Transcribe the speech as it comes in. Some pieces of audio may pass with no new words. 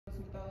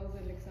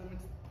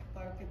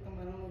STAR que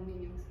tomaron los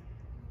niños.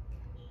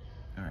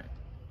 All right.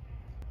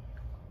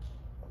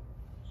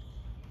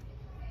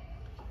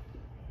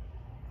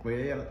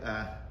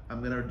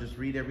 I'm going to just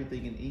read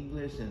everything in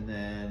English, and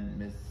then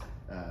Ms.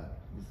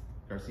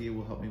 Garcia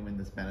will help me with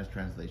the Spanish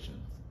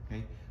translations.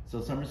 Okay?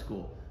 So summer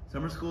school.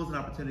 Summer school is an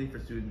opportunity for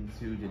students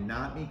who did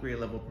not meet grade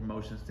level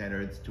promotion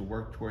standards to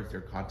work towards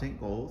their content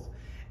goals,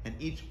 and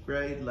each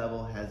grade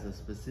level has a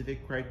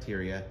specific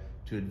criteria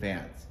to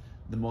advance.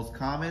 The most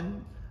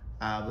common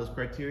those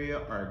criteria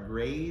are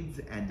grades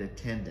and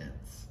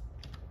attendance.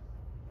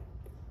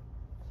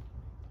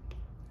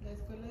 La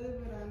escuela de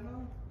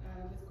verano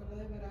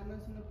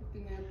es una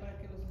oportunidad para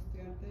que los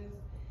estudiantes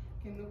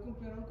que no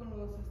cumplieron con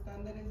los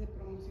estándares de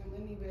promoción de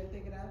nivel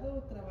de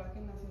grado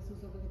trabajen hacia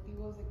sus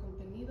objetivos de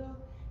contenido.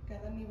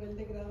 Cada nivel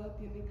de grado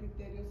tiene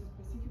criterios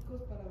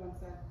específicos para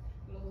avanzar.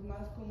 Los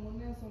más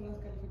comunes son las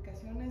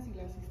calificaciones y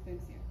la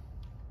asistencia.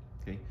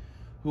 Okay.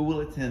 Who will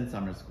attend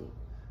summer school?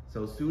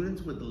 So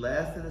students with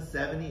less than a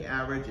 70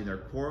 average in their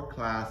core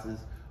classes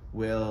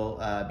will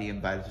be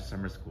invited to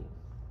summer school.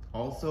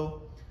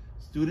 Also,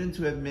 students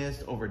who have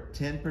missed over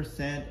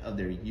 10% of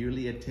their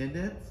yearly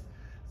attendance.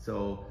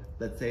 So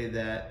let's say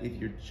that if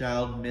your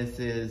child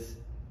misses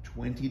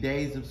 20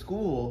 days of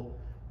school,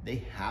 they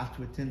have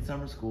to attend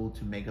summer school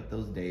to make up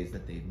those days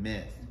that they've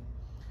missed.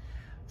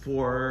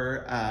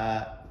 For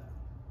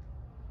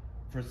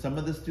some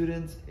of the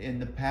students in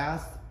the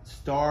past,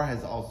 STAR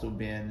has also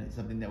been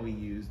something that we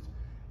used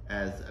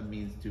as a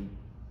means to,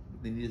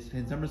 they need to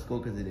attend summer school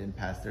because they didn't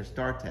pass their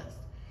STAR test.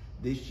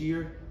 This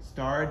year,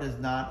 STAR does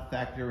not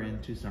factor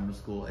into summer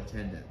school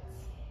attendance.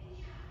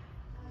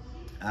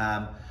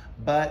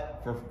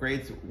 But for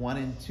grades 1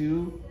 and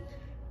 2,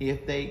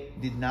 if they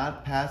did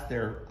not pass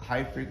their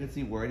high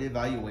frequency word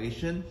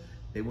evaluation,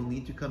 they will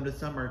need to come to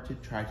summer to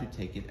try to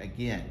take it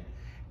again.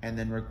 And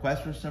then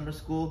requests for summer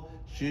school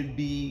should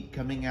be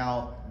coming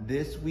out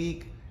this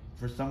week.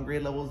 For some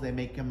grade levels, they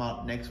may come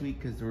out next week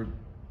because we're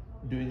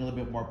doing a little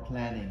bit more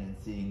planning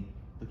and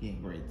looking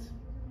at grades.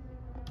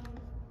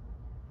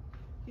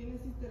 ¿Quién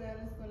asistirá a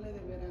la escuela de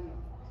verano?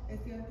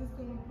 Estudiantes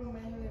con un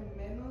promedio de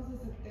menos de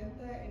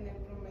 70 en el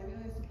promedio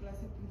de su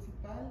clase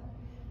principal,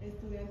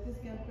 estudiantes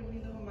que han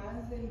perdido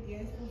más del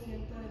 10%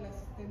 de la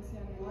asistencia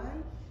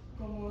anual,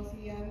 como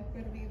si han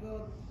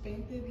perdido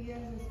 20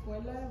 días de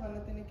escuela, van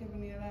a tener que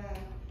venir a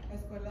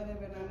escuela de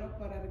verano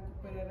para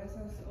recuperar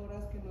esas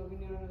horas que no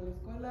vinieron a la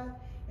escuela,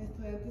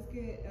 estudiantes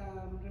que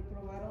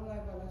reprobaron la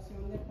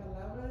evaluación de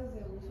palabras de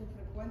uso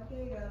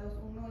frecuente, grados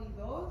 1 y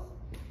 2,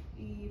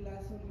 y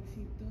las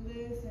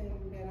solicitudes se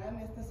enviarán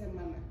esta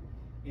semana.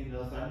 En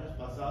los años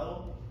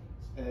pasados,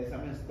 el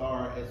examen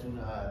STAR es un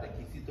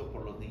requisito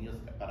por los niños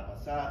para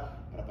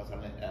pasar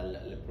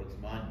el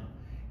próximo año.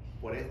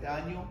 Por este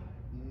año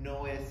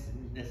no es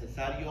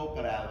necesario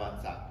para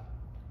avanzar.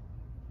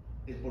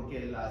 Es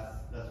porque los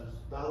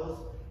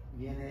resultados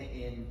vienen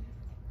en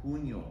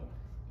junio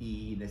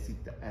y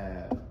necesita.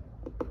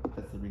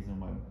 That's the reason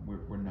why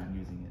we're not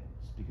using it,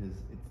 just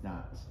because it's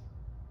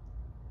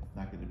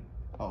not going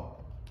to. Oh.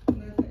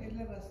 No es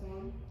la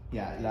razón.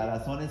 Yeah, la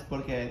razón es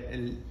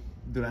porque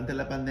durante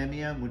la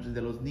pandemia muchos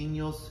de los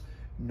niños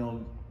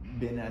no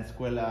ven a la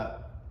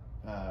escuela.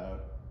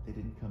 They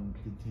didn't come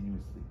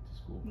continuously to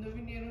school. No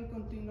vinieron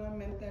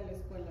continuamente a la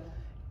escuela.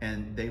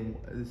 And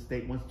the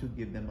state wants to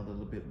give them a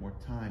little bit more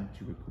time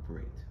to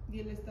recuperate. Y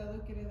el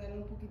estado quiere darle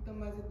un poquito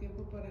más de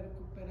tiempo para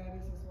recuperar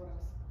esas horas.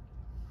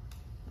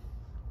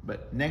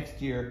 But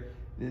next year,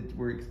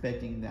 we're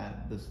expecting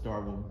that the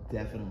STAR will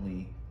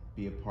definitely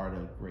be a part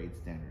of grade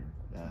standard.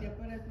 Ya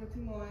para el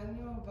próximo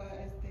año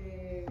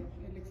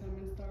el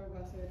examen STAR va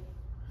a ser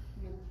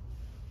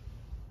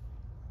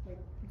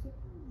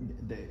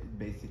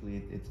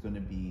basically it's going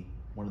to be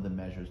one of the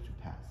measures to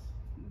pass.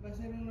 Va a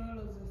ser uno de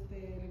los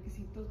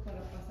requisitos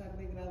para pasar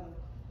de grado.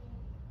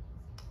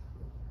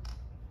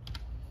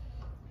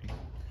 Okay.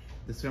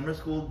 The summer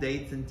school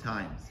dates and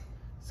times.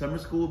 Summer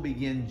school will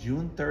begin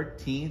June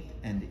 13th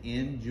and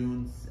end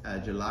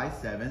July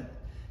 7th.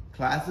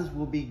 Classes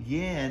will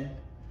begin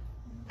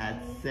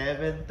at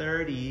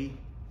 7:30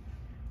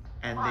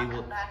 and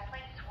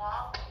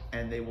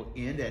they will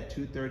end at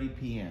 2:30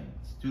 p.m.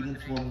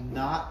 Students will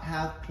not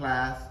have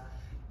class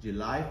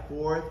July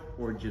 4th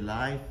or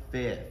July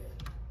 5th.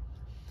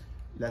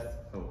 La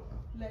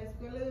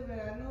escuela de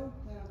verano,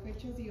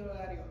 fechas y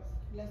horarios.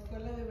 La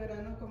escuela de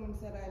verano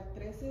comenzará el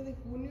 13 de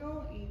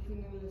junio y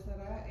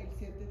finalizará el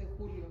 7 de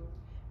julio.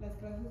 Las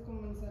clases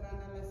comenzarán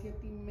a las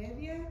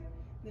 7:30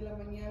 de la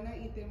mañana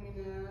y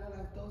terminarán a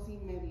las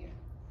 2:30.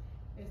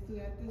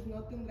 Estudiantes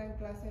no tendrán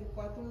clase el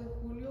 4 de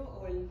julio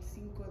o el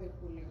 5 de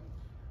julio.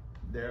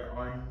 There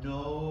are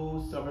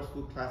no summer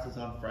school classes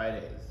on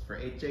Fridays. For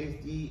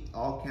HSD,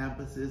 all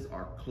campuses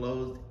are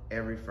closed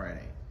every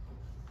Friday.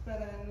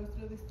 Para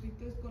nuestro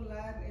distrito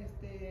escolar,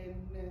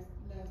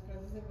 las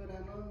clases de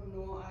verano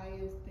no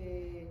hay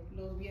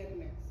los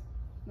viernes.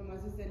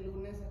 Nomás es de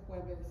lunes a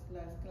jueves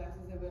las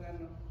clases de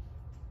verano.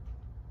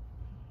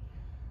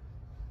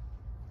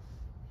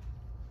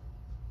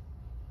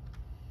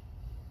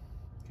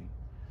 Okay.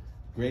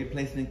 Grade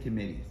placement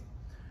committees.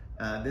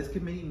 This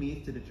committee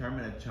meets to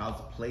determine a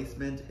child's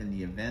placement in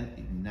the event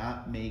they do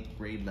not make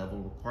grade level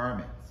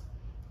requirements.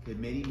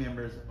 Committee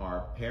members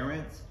are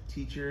parents,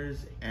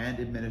 teachers, and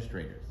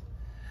administrators.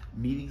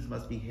 Meetings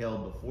must be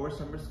held before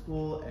summer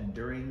school and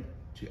during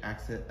to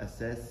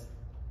assess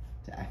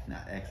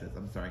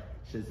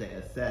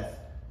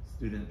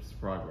students'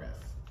 progress.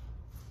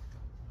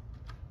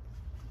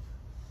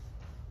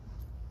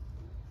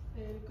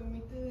 El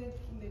comité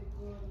de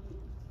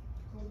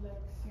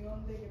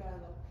colección de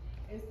grado.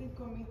 Este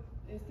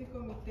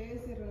comité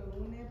se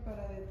reúne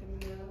para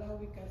determinar la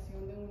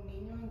ubicación de un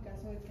niño en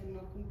caso de que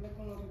no cumpla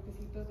con los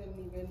requisitos del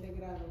nivel de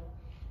grado.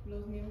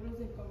 Los miembros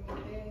del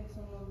comité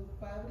son los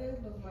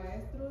padres, los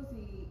maestros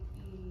y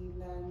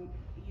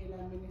el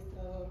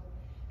administrador.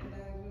 Las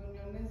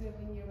reuniones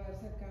deben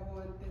llevarse a cabo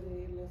antes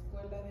de la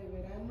escuela de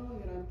verano y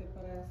durante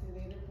para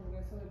acceder el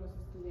progreso de los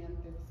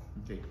estudiantes.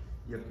 Okay.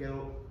 Yo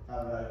quiero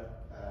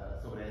hablar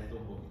sobre esto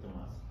un poquito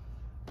más.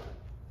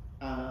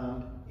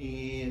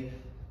 Y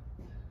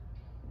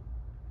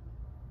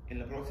en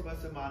la próxima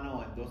semana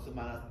o en 2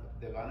 semanas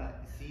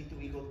si tu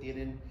hijo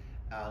tiene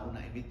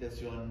una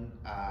invitación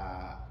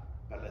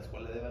para la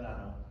escuela de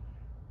verano,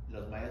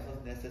 los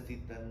maestros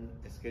necesitan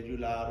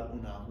schedular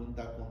una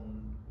junta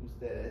con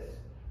ustedes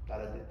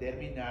para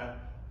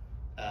determinar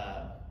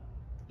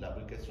la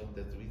ubicación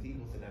de tus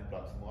hijos en el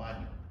próximo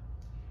año.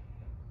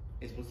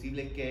 Es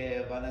posible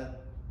que van a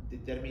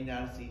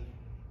determinar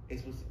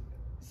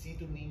si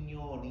tu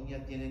niño o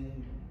niña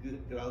tienen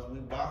grados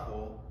muy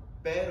bajos,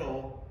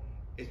 pero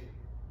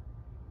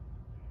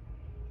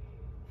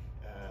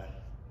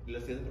lo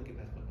siento porque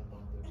me estoy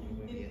contando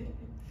muy bien.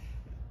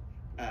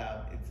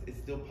 It's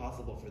still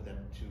possible for them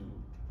to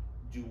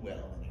do well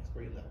in the next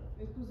grade level.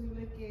 Es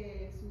posible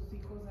que sus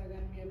hijos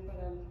hagan bien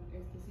para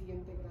este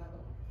siguiente grado.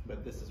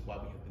 But this is why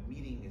we have the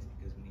meeting, is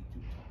because we need to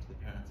talk to the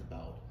parents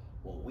about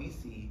what we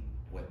see,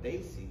 what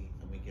they see,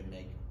 and we can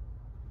make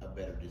a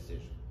better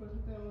decision. Por eso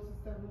tenemos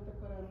esta junta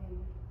para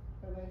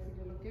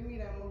decirle lo que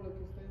miramos, lo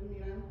que ustedes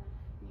miran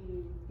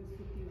y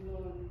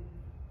discutirlo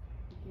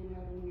aquí en la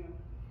reunión.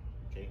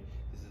 Okay,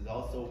 this is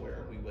also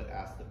where we would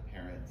ask the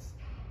parents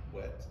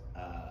what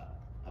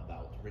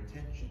about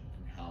retention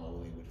and how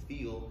they would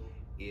feel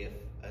if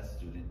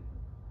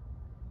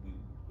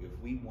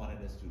we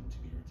wanted a student to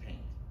be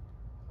retained.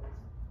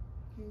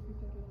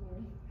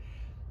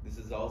 This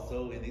is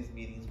also, in these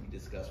meetings, we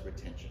discuss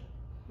retention.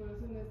 Por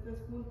eso en estas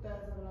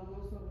juntas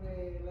hablamos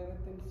sobre la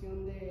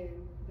retención de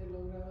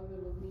los grados de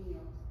los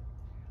niños.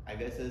 Hay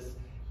veces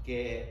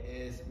que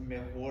es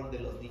mejor de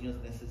los niños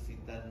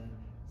necesitan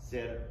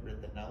ser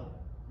retenados.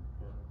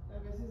 A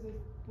veces es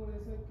por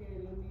eso que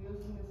los niños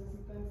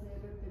necesitan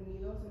ser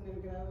retenidos en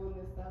el grado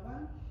donde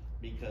estaban.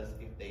 Because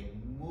if they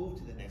move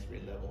to the next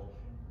grade level,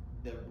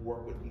 the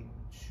work would be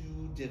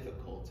too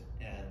difficult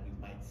and we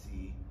might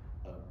see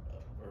a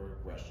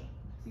regression.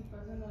 Si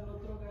pasan al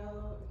otro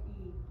grado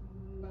y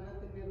van a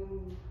tener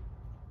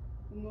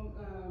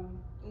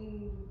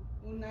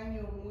un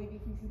año muy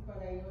difícil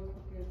para ellos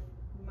porque es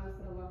más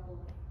trabajo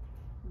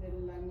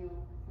del año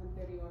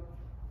anterior.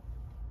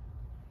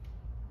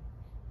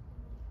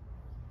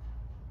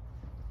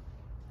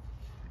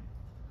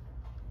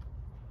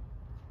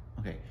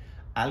 Okay.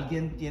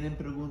 ¿Alguien tiene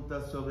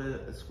preguntas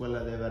sobre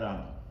escuela de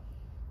verano?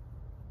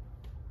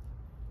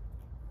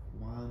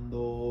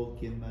 ¿Cuándo?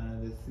 ¿Quién van a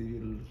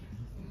decir?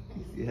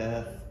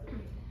 Yes.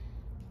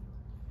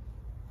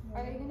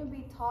 Are they going to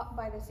be taught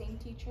by the same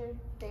teacher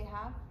they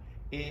have?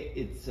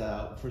 It's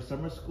for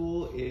summer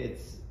school. It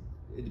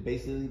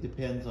basically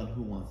depends on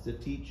who wants to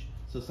teach.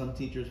 So some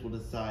teachers will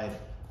decide,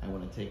 I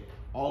want to take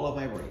all of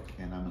my break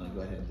and I'm going to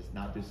go ahead and just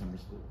not do summer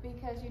school.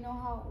 Because you know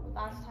how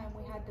last time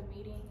we had the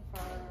meeting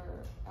for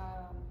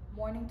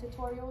morning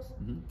tutorials?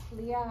 Mm-hmm.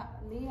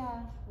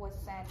 Leah was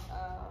sent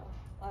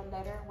a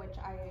letter which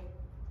I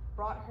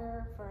brought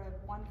her for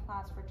one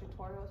class for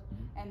tutorials,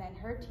 mm-hmm. and then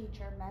her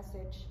teacher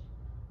messaged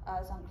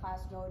us on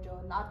Class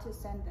Dojo not to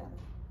send them.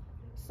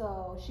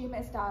 So she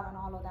missed out on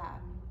all of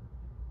that.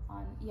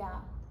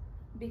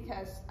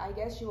 Because I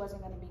guess she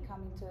wasn't going to be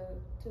coming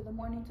to the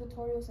morning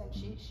tutorials, and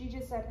she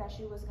just said that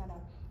she was going to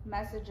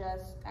message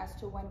us as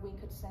to when we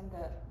could send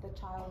the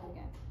child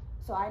again.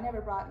 So I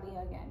never brought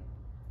Leah again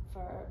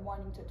for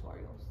morning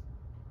tutorials.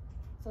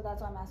 So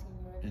that's why I'm asking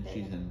you if And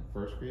she's in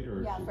first grade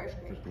or? Yeah, first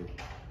grade.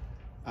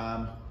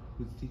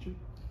 Who's the teacher?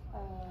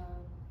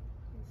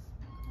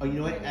 Oh, you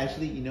know what?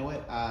 Actually, you know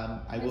what?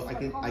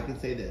 I can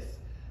say this.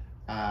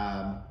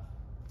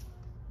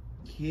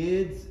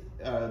 Kids,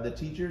 the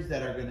teachers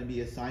that are going to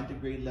be assigned to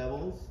grade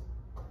levels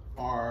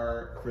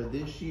are, for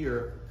this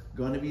year,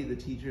 going to be the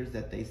teachers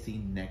that they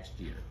see next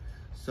year.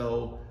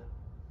 So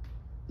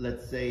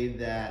let's say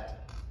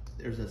that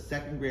there's a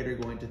second grader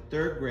going to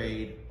third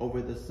grade.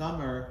 Over the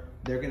summer,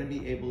 they're going to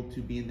be able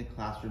to be in the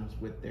classrooms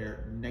with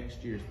their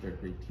next year's third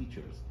grade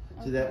teachers.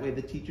 Okay. So that way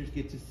the teachers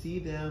get to see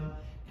them,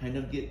 kind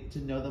of get to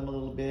know them a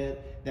little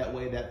bit. That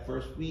way that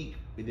first week,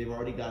 they've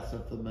already got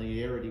some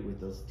familiarity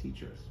with those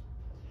teachers.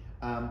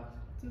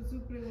 Su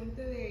pregunta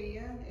de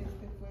ella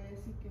fue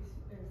si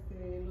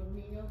que los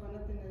niños van a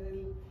tener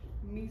el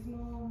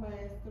mismo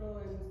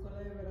maestro en la escuela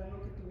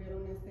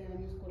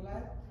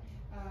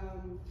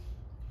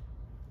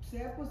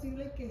sea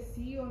posible que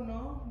sí o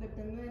no,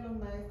 depende de los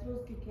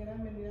maestros que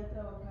quieran venir a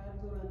trabajar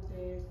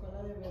durante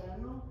escuela de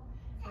verano.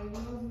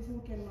 Algunos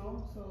dicen que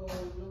no,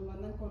 los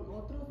mandan con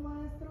otros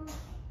maestros,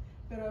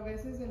 pero a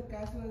veces el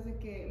caso es de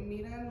que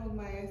miran los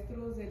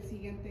maestros del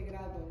siguiente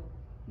grado,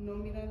 no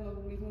miran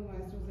los mismos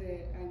maestros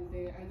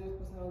de años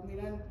pasados,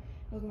 miran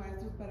los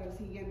maestros para el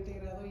siguiente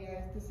grado,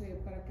 ya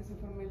para que se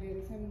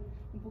familiaricen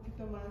un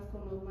poquito más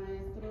con los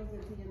maestros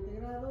del siguiente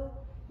grado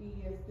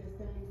y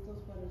estén listos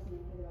para el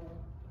siguiente grado.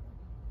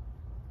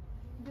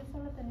 Yo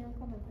solo tenía un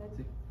comentario.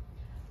 Sí.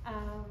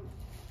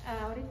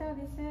 Ahorita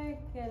dice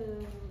que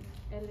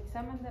el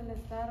examen del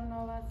STAR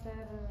no va a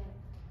ser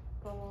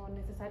como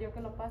necesario que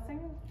lo pasen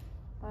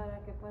para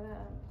que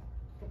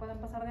puedan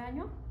pasar de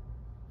año.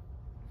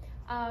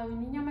 Mi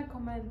niño me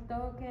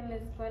comentó que en la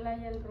escuela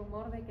hay el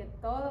rumor de que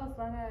todos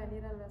van a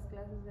venir a las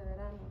clases de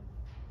verano.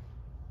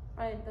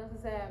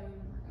 Entonces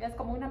es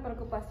como una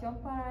preocupación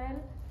para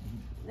él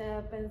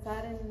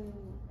pensar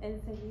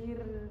en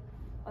seguir,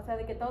 o sea,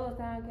 de que todos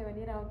tengan que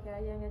venir aunque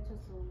hayan hecho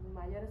su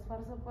mayor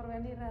esfuerzo por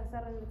venir a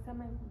hacer el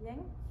examen bien.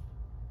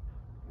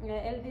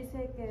 Él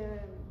dice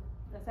que,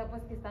 o sea,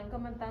 pues que están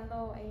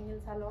comentando en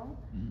el salón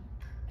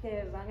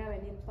que van a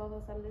venir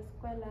todos a la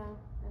escuela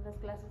en las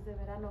clases de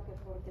verano, que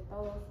porque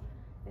todos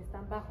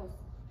están bajos.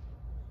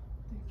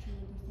 Did you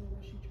understand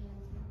what she trying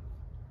to say?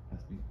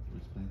 Ask me to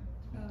explain.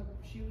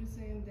 She was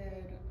saying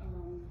that,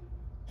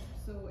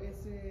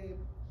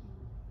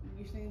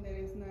 you're saying that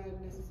it's not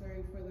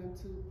necessary for them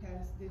to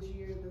pass this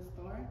year the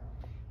STAR,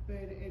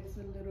 but it's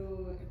a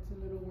little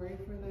worry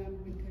for them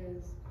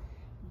because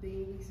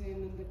they be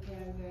saying in the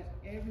class that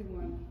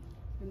everyone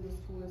in the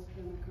school is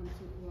gonna come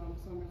to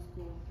summer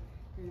school,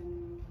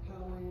 and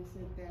how is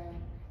it that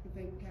if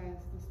they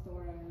pass the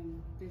STAR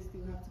and they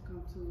still have to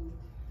come to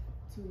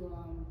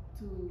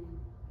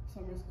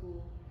summer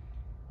school?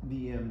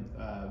 The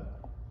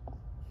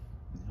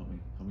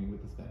help me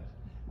with the Spanish.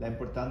 La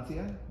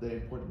importancia, the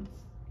importance.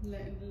 Lo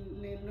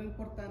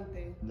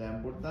importante. La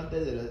importante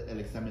del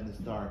examen de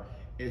STAR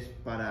is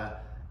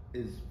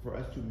for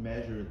us to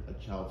measure a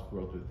child's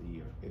growth with the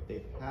year. If they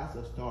pass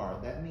a STAR,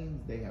 that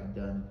means they've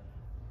done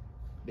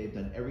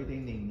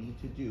everything they need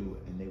to do,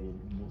 and they will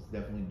most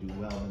definitely do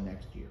well the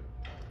next year.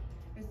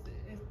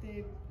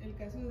 El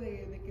caso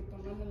de que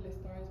toman el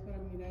STAR es para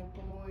mirar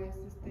cómo es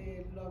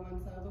lo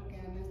avanzado que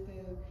han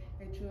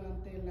hecho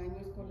durante el año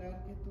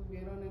escolar que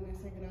tuvieron en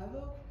ese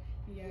grado,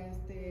 y ya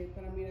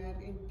para mirar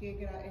en qué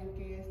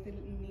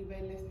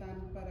nivel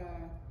están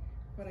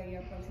para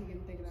ir para el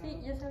siguiente grado.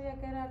 Sí, yo sabía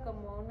que era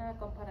como una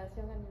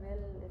comparación a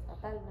nivel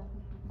estatal,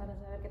 ¿no? Para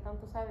saber qué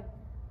tanto saben.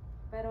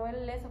 Pero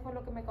eso fue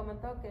lo que me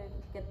comentó,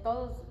 que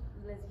todos,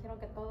 les dijeron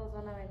que todos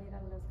van a venir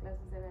a las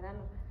clases de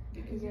verano.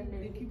 Because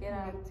they keep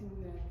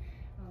commenting that,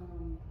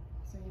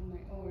 saying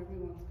like, oh,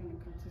 everyone's gonna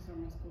come to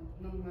summer school,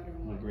 no matter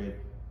what. What grade?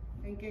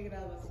 ¿En qué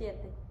grado?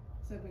 7.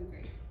 7th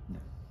grade. No.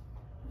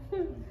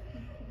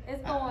 Es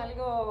como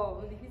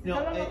algo difícil. No,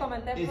 Solo lo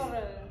comenté por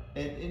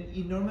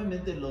y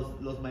normalmente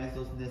los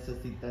maestros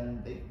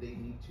necesitan, they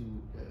need to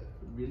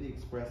really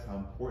express how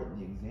important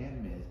the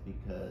exam is,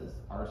 because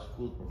our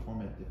school's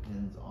performance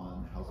depends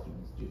on how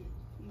students do.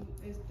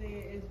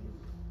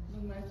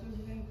 Los maestros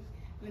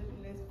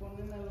les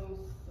ponen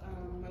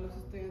a los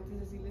estudiantes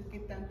decirles que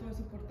tanto es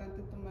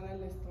importante tomar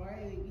el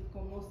STAR y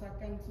cómo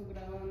sacan su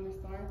grado en el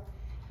STAR,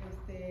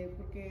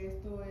 porque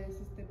esto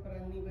es para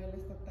el nivel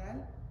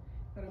estatal,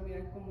 para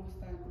mirar cómo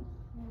están.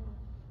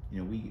 You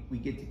know, we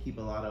get to keep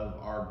a lot of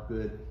our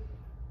good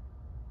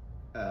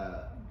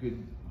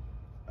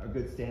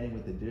standing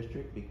with the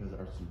district because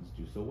our students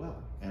do so well,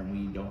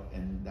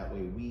 and that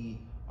way we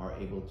are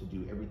able to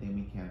do everything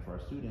we can for our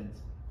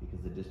students,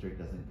 because the district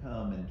doesn't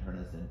come and turn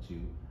us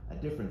into a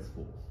different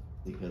schools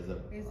because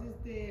of.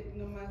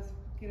 Nomás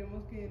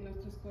queremos que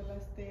nuestra escuela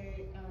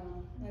esté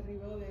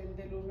arriba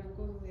de los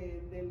rangos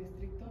del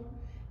distrito,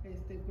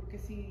 porque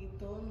si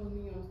todos los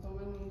niños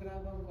toman un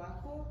grado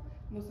bajo,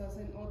 nos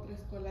hacen otra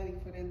escuela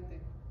diferente.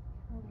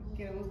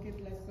 Queremos que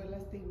la escuela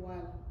esté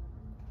igual,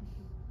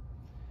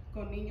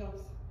 con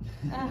niños,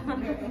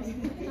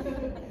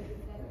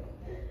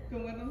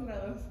 con buenos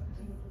grados.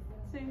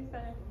 Sí,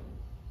 está bien.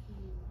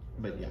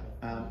 But yeah,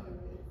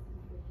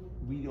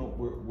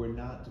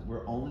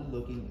 we're only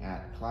looking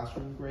at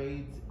classroom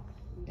grades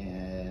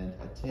and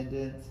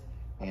attendance,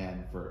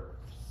 and for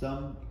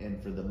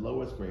the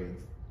lowest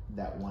grades,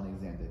 that one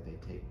exam that they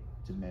take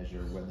to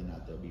measure whether or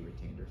not they'll be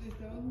retainers.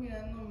 Estamos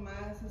mirando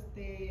más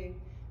de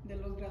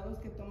los grados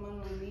que toman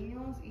los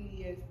niños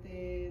y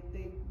de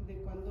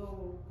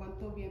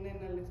cuánto vienen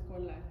a la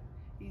escuela,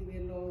 y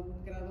de los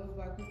grados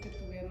bajos que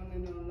tuvieron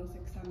en los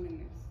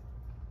exámenes.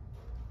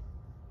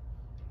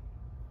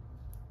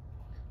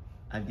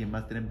 ¿Alguien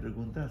más tiene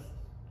preguntas?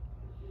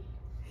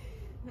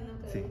 Una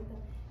pregunta. Sí.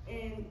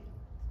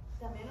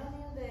 ¿También los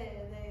niños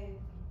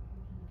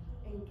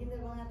en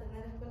kinder van a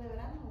tener escuela de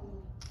verano?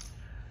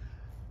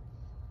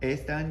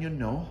 Este año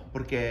no,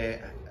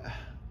 porque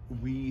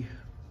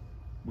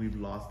we've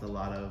lost a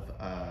lot of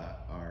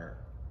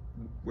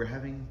we're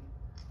having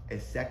a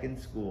second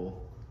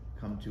school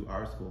come to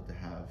our school to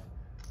have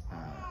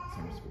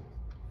summer school.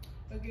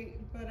 Ok,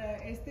 para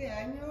este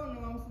año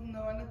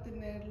no van a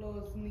tener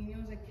los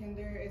niños de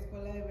kinder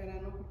escuela de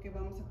verano porque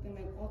vamos a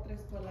tener otra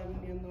escuela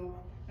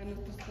viniendo a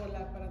nuestra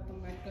escuela para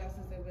tomar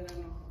clases de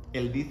verano.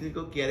 El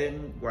distrito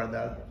quieren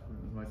guardar,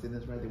 am I saying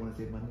this right? They want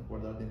to save money,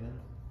 guardar dinero.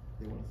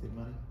 They want to save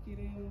money.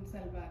 Quieren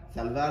salvar.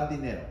 Salvar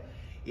dinero.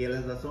 Y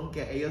la razón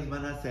que ellos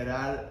van a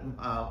cerrar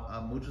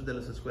a muchas de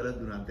las escuelas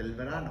durante el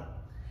verano.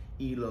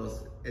 Y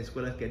las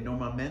escuelas que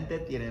normalmente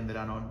tienen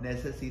verano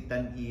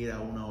necesitan ir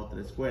a una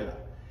otra escuela.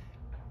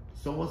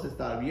 Somos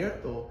está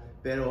abierto,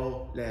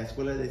 pero la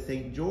escuela de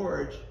St.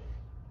 George,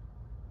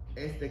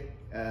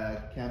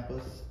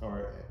 campus o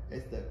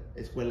esta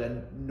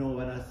escuela no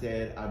van a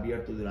ser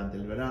abiertos durante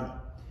el verano.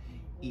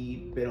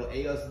 Pero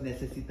ellos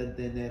necesitan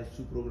tener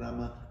su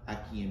programa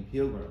aquí en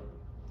Pilgrim.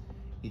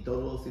 Y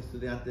todos los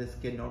estudiantes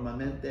que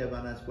normalmente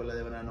van a la escuela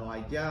de verano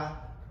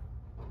allá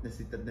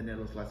necesitan tener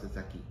las clases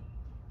aquí.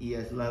 Y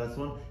es la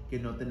razón que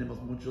no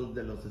tenemos muchos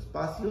de los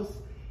espacios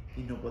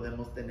y no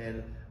podemos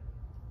tener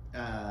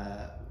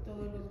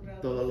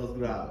todos los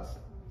grados.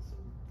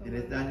 En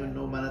este año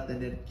no van a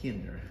tener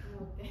kinder.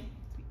 Ok,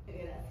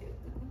 gracias.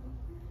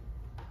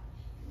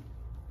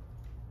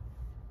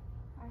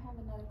 I have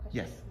another question.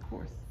 Yes, of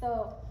course.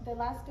 So the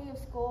last day of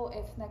school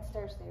is next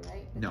Thursday,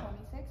 right? The No.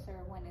 26th,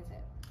 or when is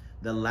it?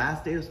 The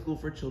last day of school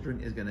for children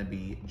is going to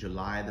be June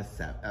the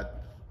 7th.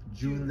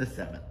 June the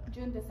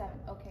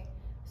 7th. Okay.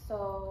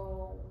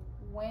 So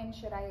when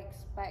should I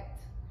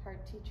expect her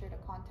teacher to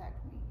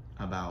contact me?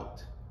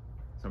 About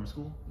summer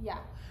school? Yeah.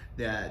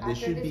 This After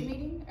should this be.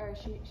 meeting, or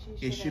she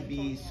It should have be,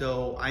 told me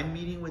so I'm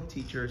meeting with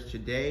teachers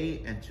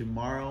today and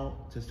tomorrow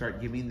to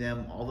start giving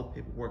them all the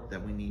paperwork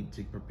that we need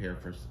to prepare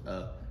for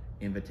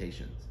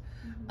invitations.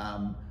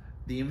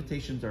 The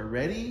invitations are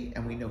ready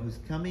and we know who's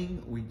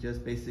coming. We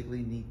just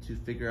basically need to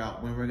figure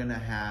out when we're gonna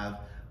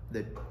have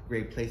the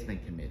grade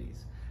placement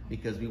committees,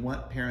 because we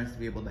want parents to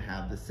be able to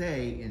have the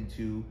say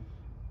into,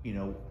 you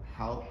know,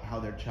 how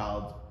their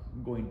child's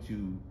going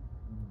to,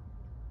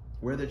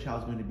 where their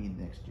child's going to be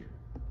next year.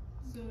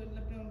 So,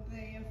 la pregunta de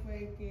ella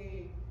fue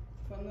que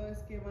cuándo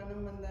es que van a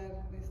mandar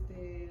a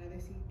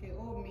decir que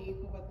mi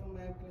hijo va a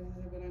tomar clases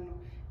de verano.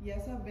 Ya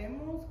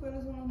sabemos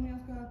cuáles son los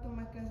niños que van a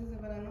tomar clases de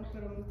verano,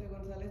 pero Mr.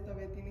 González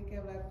todavía tiene que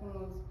hablar con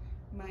los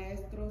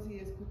maestros y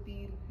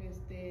discutir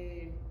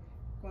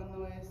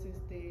cuándo es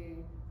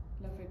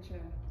la fecha.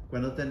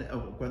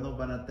 Cuando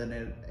van a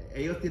tener,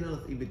 ellos tienen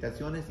las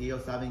invitaciones y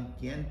ellos saben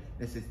quién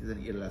necesita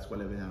ir a la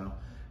escuela de verano,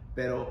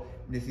 pero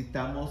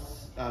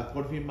necesitamos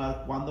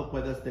confirmar cuándo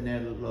puedes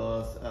tener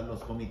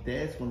los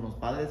comités con los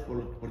padres,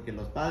 porque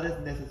los padres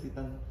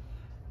necesitan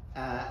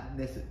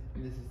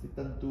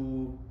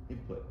tu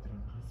input. I don't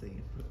know how to say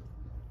input.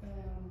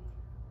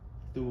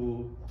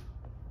 Tu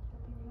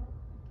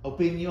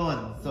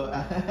opinión. So,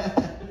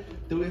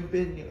 tu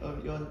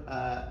opinión.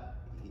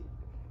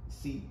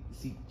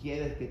 Si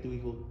quieres que tu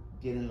hijo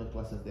tiene las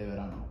clases de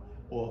verano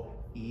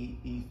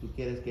y tú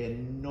quieres que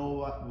no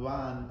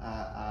van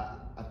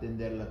a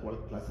atender las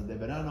clases de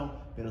verano,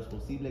 pero es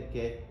posible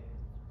que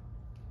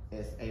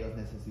ellos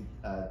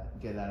necesitan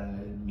quedar en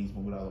el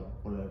mismo grado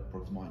por el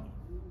próximo año.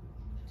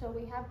 So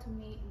we have to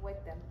meet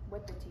with them,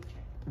 with the teacher.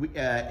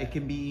 It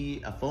can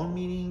be a phone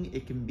meeting,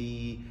 it can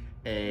be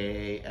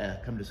a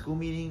come to school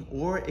meeting,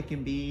 or it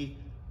can be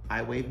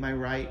I waive my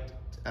right.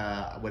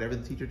 Whatever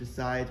the teacher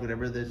decides,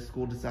 whatever the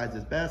school decides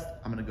is best,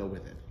 I'm gonna go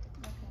with it.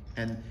 Okay.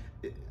 And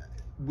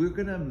we're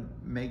gonna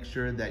make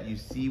sure that you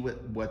see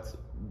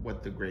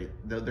what the grade.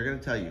 They're gonna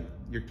tell you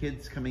your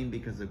kid's coming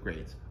because of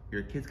grades,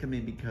 your kid's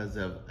coming because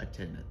of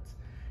attendance,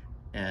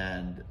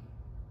 and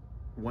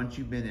once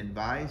you've been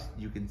advised,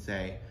 you can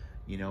say,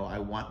 you know, I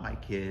want my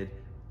kid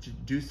to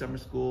do summer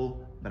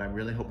school, but I'm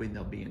really hoping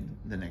they'll be in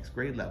the next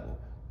grade level.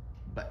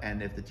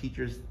 And if the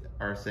teachers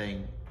are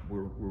saying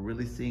we're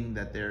really seeing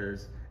that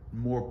there's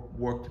more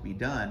work to be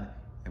done,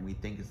 and we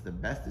think it's the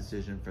best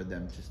decision for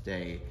them to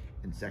stay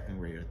in second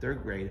grade or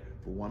third grade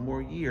for one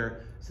more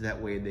year, so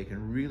that way they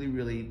can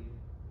really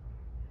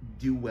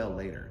do well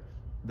later.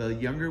 The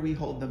younger we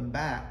hold them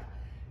back,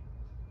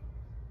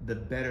 the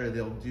better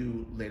they'll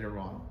do later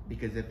on.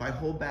 Because if I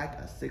hold back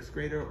a sixth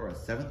grader or a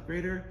seventh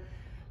grader,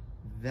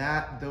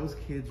 those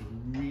kids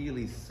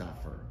really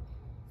suffer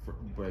for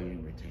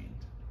being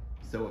retained.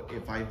 So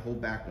if I hold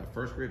back a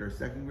first grader or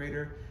second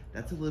grader,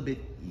 that's a little bit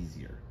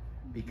easier,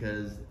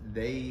 because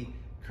they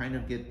kind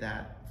of get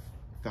that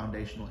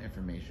foundational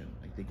information.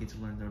 Like they get to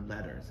learn their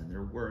letters and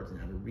their words and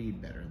how to read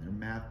better and their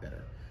math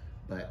better.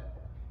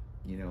 But,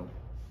 you know,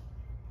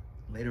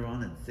 later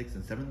on in 6th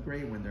and 7th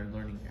grade, when they're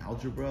learning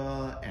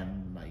algebra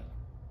and like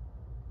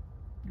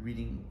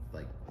reading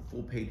like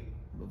full page,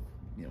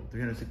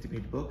 360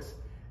 page books,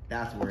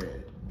 that's where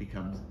it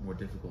becomes more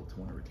difficult to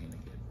want to retain a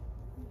kid.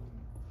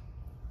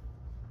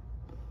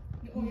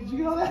 Did you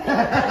get all that?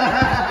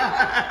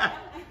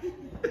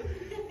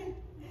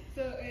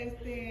 So,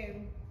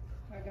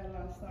 I got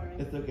lost, sorry.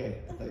 It's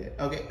okay. Está bien.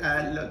 Okay,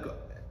 look,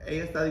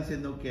 ella está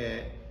diciendo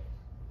que.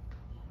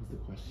 What's the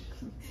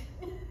question?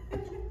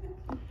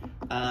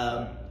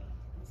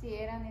 Si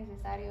era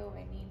necesario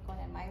venir con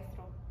el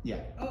maestro Yeah.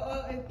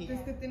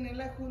 Tener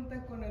la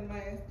junta con el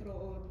maestro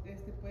o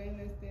pueden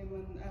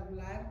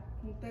hablar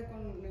junta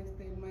con el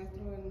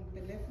maestro en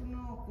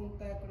teléfono o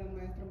junta con el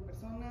maestro en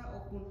persona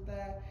o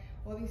junta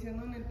o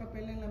diciendo en el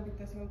papel en la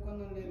invitación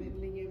cuando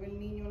le lleve el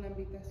niño la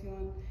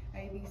invitación,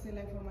 ahí dice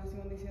la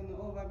información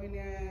diciendo va a venir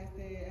a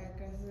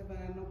clases de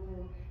verano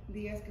por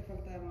días que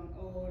faltaron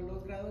o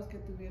los grados que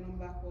tuvieron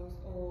bajos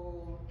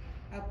o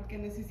porque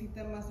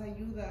necesita más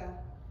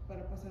ayuda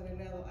para pasar el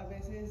grado. A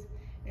veces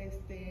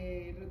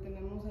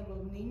retenemos a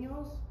los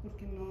niños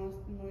porque no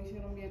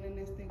hicieron bien en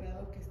este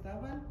grado que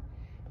estaban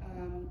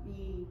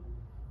y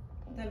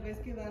tal vez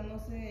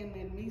quedándose en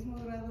el mismo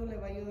grado le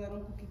va a ayudar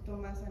un poquito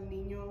más al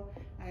niño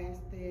a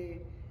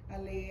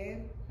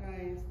leer, a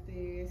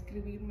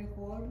escribir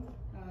mejor,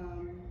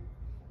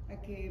 a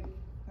que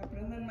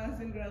aprendan más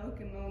el grado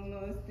que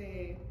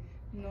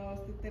no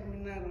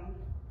terminaron.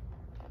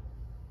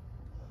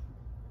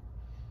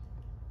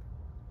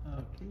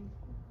 Okay.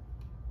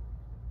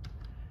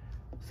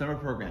 Summer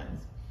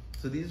programs.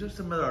 So these are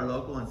some of our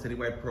local and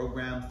citywide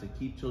programs to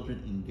keep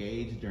children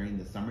engaged during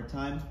the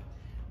summertime.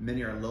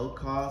 Many are low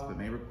cost but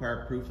may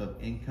require proof of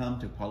income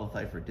to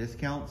qualify for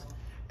discounts.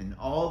 And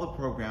all the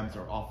programs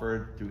are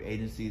offered through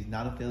agencies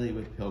not affiliated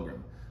with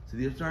Pilgrim. So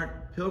these aren't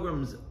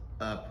Pilgrim's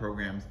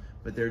programs,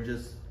 but they're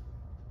just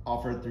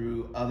offered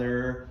through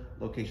other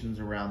locations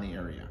around the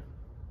area.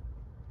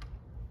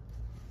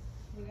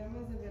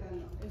 Programas de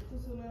verano.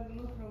 Estos son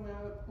algunos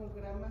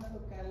programas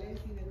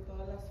locales y de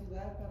toda la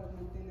ciudad para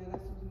mantener a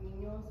sus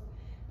niños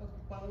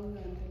ocupados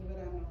durante el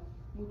verano.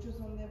 Muchos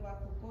son de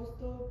bajo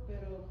costo,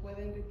 pero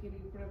pueden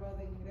requerir pruebas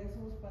de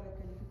ingresos para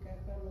calificar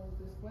para los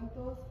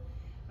descuentos.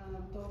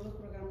 Todos los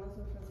programas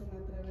se ofrecen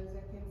a través de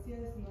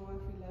agencias no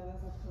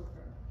afiliadas a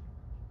Pilgrim.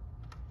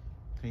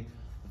 Okay.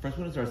 The first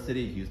one is our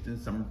City of Houston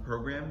summer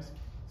programs.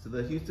 So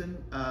the Houston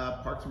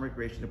Parks and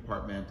Recreation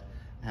Department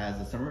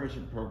has a summer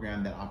enrichment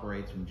program that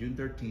operates from June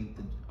 13th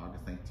to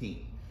August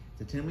 19th.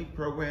 It's a 10-week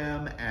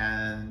program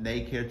and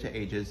they cater to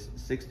ages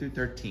 6 through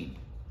 13.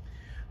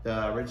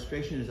 The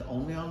registration is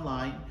only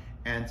online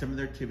and some of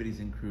their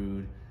activities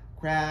include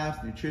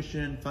crafts,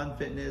 nutrition, fun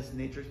fitness,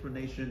 nature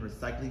exploration,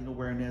 recycling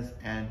awareness,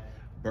 and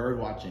bird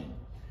watching.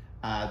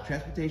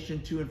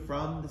 Transportation to and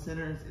from the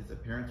centers is a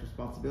parent's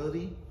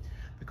responsibility.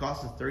 The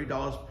cost is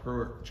 $30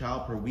 per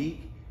child per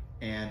week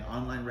and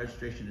online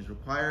registration is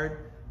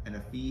required. And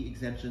fee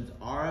exemptions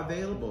are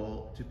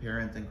available to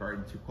parents and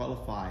guardians who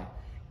qualify,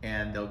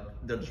 and they'll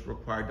just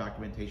require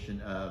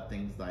documentation of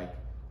things like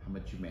how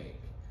much you make.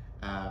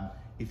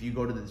 If you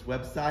go to this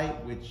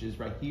website, which is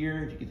right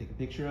here, if you can take a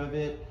picture of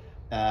it,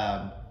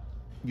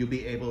 you'll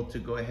be able to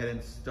go ahead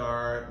and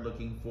start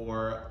looking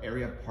for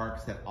area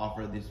parks that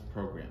offer this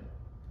program.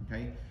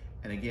 Okay,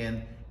 and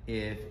again,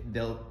 if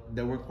they'll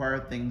require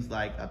things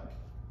like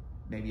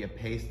maybe a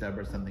pay stub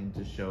or something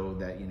to show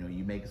that you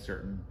make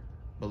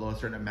below a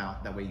certain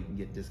amount, that way you can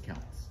get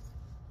discounts.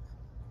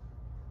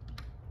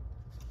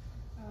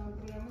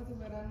 Programas de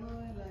verano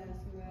de la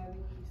ciudad de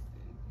Houston.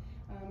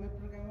 El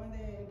programa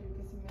de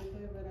enriquecimiento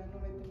de verano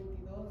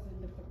 2022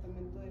 del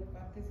Departamento de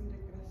Parques y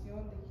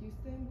Recreación de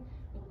Houston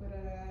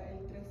operará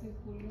el 13 de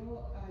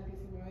julio al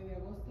 19 de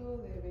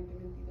agosto de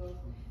 2022.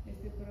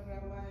 Este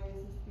programa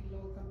es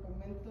estilo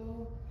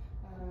campamento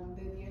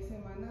de 10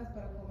 semanas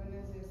para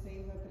jóvenes de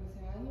 6 a 13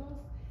 años.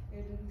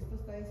 El registro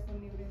está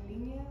disponible en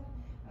línea.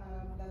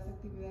 Las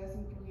actividades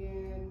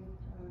incluyen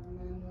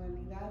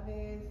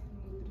manualidades,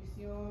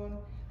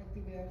 nutrición,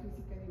 actividad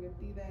física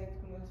divertida,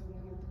 exploración de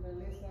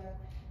naturaleza,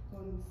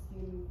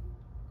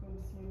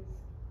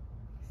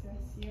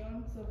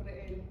 concienciación sobre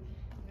el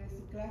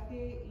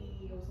reciclaje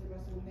y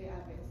observación de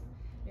aves.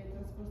 El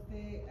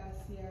transporte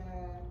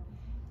hacia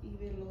y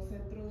de los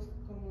centros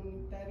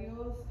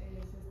comunitarios es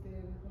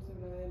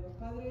responsabilidad de los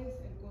padres.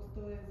 El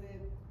costo es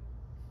de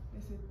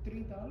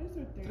 $30 o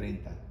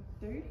 30.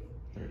 30?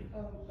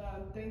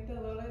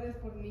 $30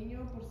 por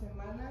niño por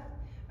semana.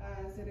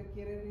 Se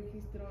requiere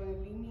registro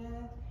en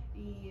línea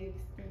y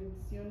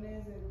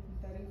extensiones de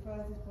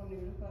tarifas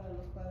disponibles para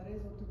los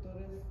padres o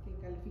tutores que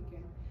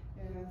califiquen.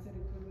 Se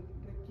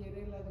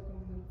requiere la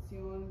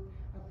documentación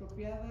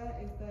apropiada.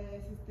 Este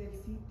es el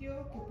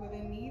sitio que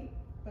pueden ir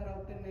para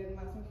obtener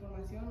más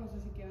información. No sé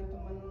si quieran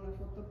tomar una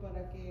foto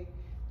para que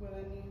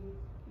puedan ir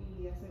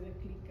y hacerle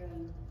clic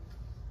ahí.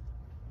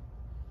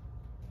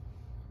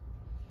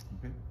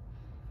 Okay.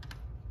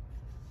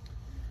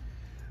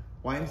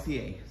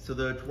 YMCA. So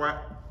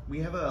we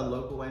have a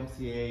local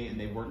YMCA and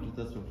they've worked with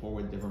us before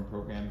with different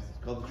programs. It's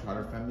called the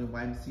Trotter Family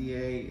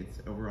YMCA. It's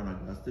over on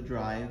Augusta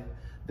Drive.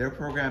 Their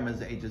program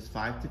is ages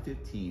 5 to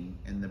 15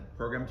 and the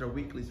programs are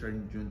weekly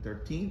starting June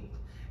 13th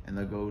and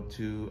they'll go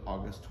to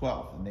August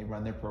 12th and they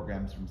run their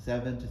programs from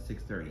 7 to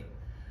 6:30.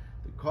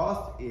 The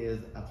cost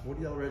is a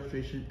 $40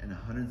 registration and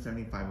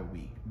 $175 a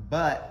week,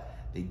 but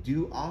they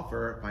do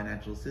offer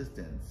financial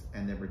assistance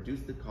and they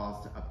reduce the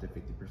cost to up to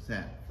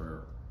 50%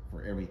 for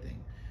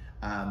everything.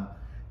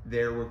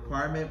 Their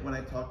requirement when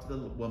I talk to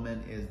the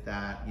woman is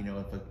that,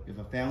 if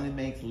a family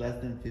makes less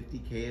than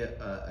 $50K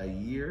a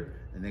year,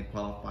 then they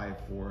qualify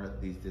for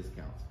these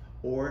discounts.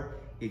 Or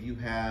if you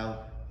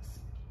have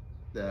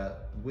the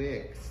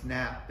WIC,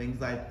 SNAP,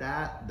 things like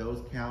that,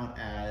 those count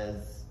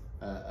as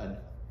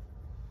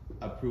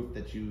a proof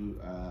that you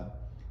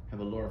have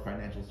a lower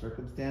financial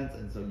circumstance,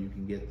 and so you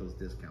can get those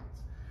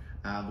discounts.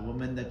 The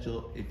woman that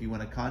if you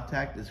want to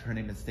contact, her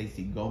name is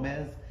Stacy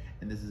Gomez,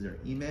 and this is her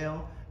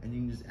email, and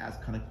you can just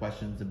ask kind of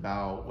questions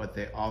about what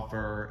they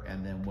offer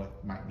and then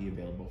what might be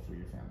available for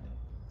your family.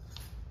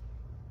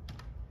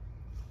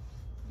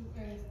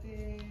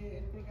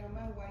 El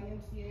programa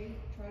YMCA,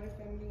 Try to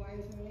Family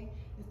YMCA,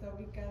 está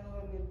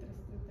ubicado en el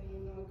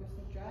 331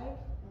 Crystal Drive,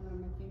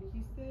 aquí en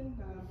Houston.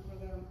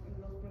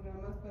 Los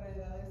programas para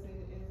edades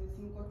es de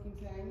 5 a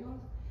 15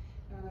 años.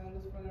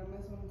 Los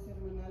programas son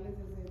semanales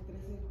desde el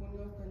 13 de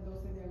junio hasta el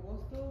 12 de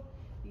agosto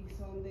y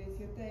son de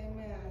 7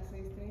 a.m. a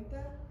 6:30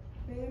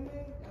 p.m.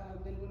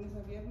 De lunes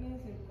a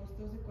viernes. El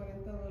costo es de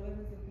 $40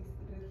 de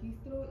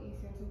registro y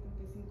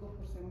 $175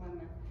 por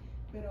semana.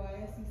 Pero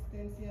hay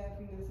asistencia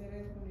financiera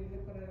disponible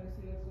para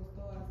reducir el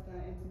costo hasta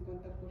el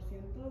 50%.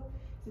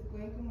 Se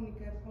pueden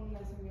comunicar con la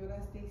señora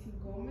Stacy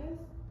Gómez.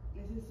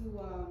 Ese es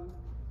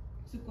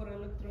su correo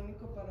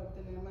electrónico para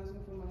obtener más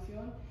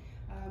información.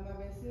 A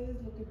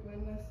veces lo que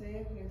pueden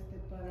hacer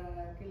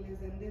para que les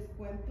den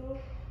descuento,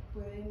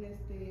 pueden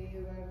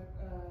llevar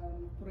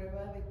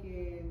prueba de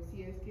que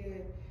si es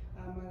que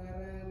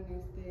agarran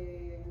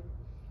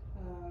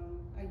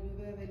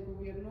ayuda del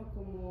gobierno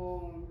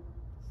como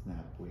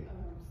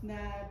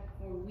SNAP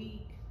o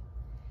WIC,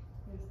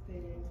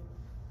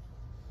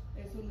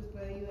 eso les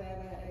puede ayudar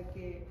a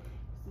que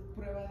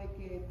prueba de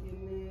que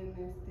tienen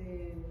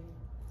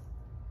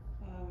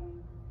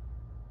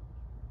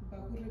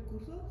bajos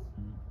recursos.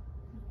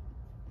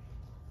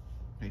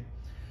 Okay.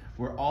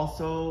 We're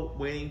also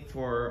waiting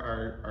for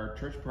our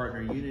church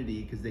partner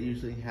Unity, because they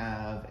usually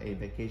have a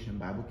vacation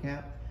Bible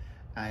camp,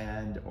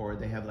 or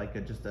they have like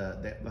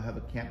they'll have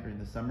a camp during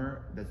the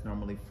summer that's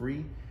normally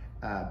free.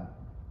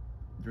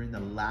 During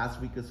the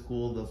last week of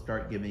school, they'll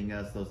start giving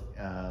us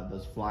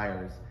those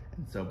flyers,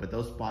 and so but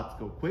those spots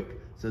go quick.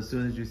 So as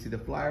soon as you see the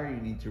flyer,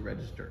 you need to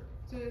register.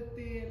 So,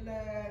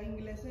 la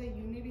inglesa de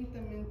Unity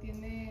también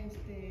tiene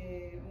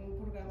un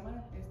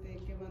programa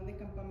que van de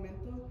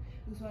campamento.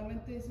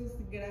 Usualmente eso es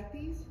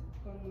gratis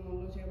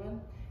cuando los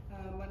llevan.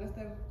 Van a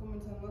estar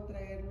comenzando a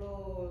traer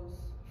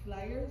los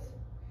flyers,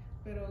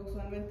 pero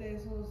usualmente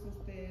esos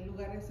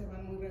lugares se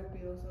van muy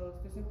rápido. So,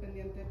 estén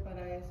pendiente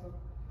para eso,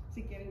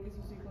 si quieren que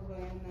sus hijos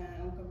vayan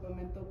a un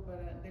campamento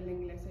de la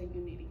iglesia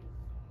Unity.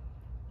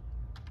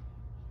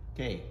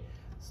 Okay,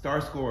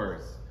 Star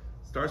Scores.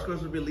 Star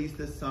Scores will be released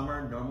this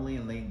summer, normally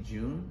in late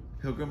June.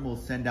 Pilgrim will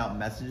send out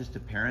messages to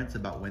parents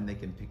about when they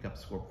can pick up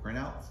score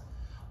printouts.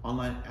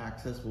 Online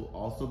access will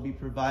also be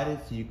provided,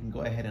 so you can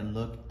go ahead and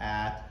look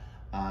at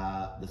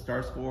the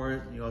Star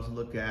Scores. You also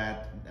look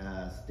at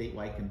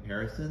statewide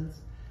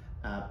comparisons.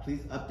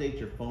 Please update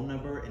your phone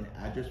number and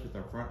address with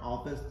our front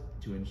office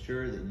to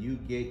ensure that you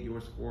get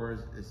your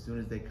scores as soon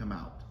as they come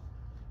out.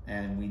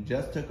 And we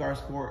just took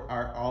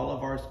all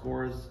of our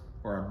scores,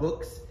 or our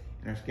books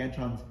and our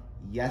Scantrons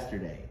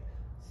yesterday.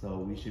 So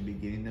we should be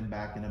getting them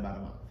back in about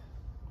a month.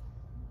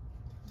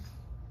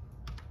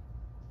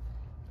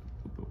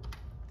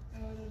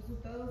 Los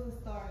resultados de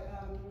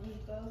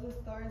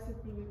STAR se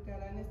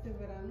publicarán este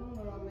verano,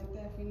 normalmente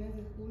a fines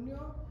de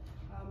junio.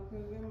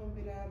 Pilgrim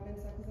enviará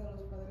mensajes a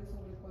los padres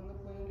sobre cuándo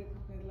pueden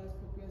recoger las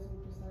copias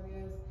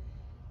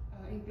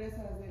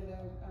impresas de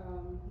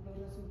los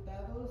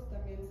resultados.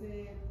 También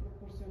se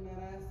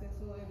proporcionará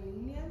acceso en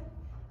línea.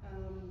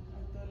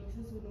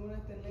 Actualice su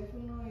número de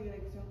teléfono y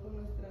dirección con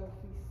nuestra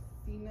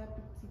oficina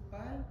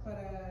principal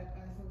para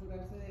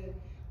asegurarse de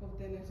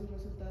obtener sus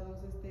resultados.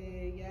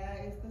 Ya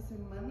esta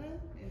semana,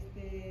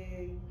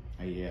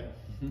 ayer,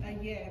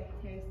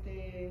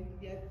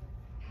 ya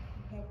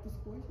have the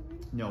scores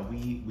already? No,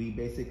 we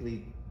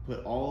basically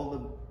put all the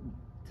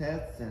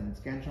tests and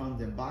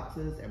Scantrons in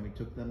boxes, and we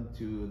took them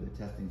to the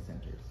testing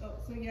centers.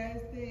 So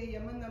ya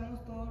mandamos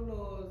todos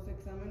los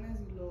exámenes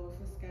y los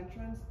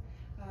Scantrons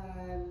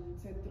al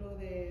centro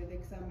de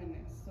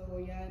exámenes. So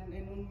ya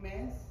en un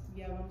mes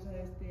ya vamos a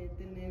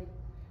tener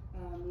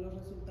los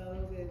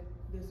resultados de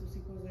sus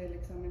hijos del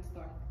examen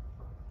STAR.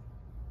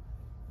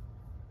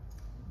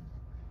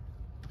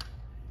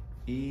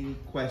 Any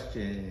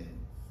questions?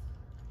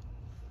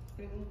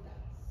 Pregunta.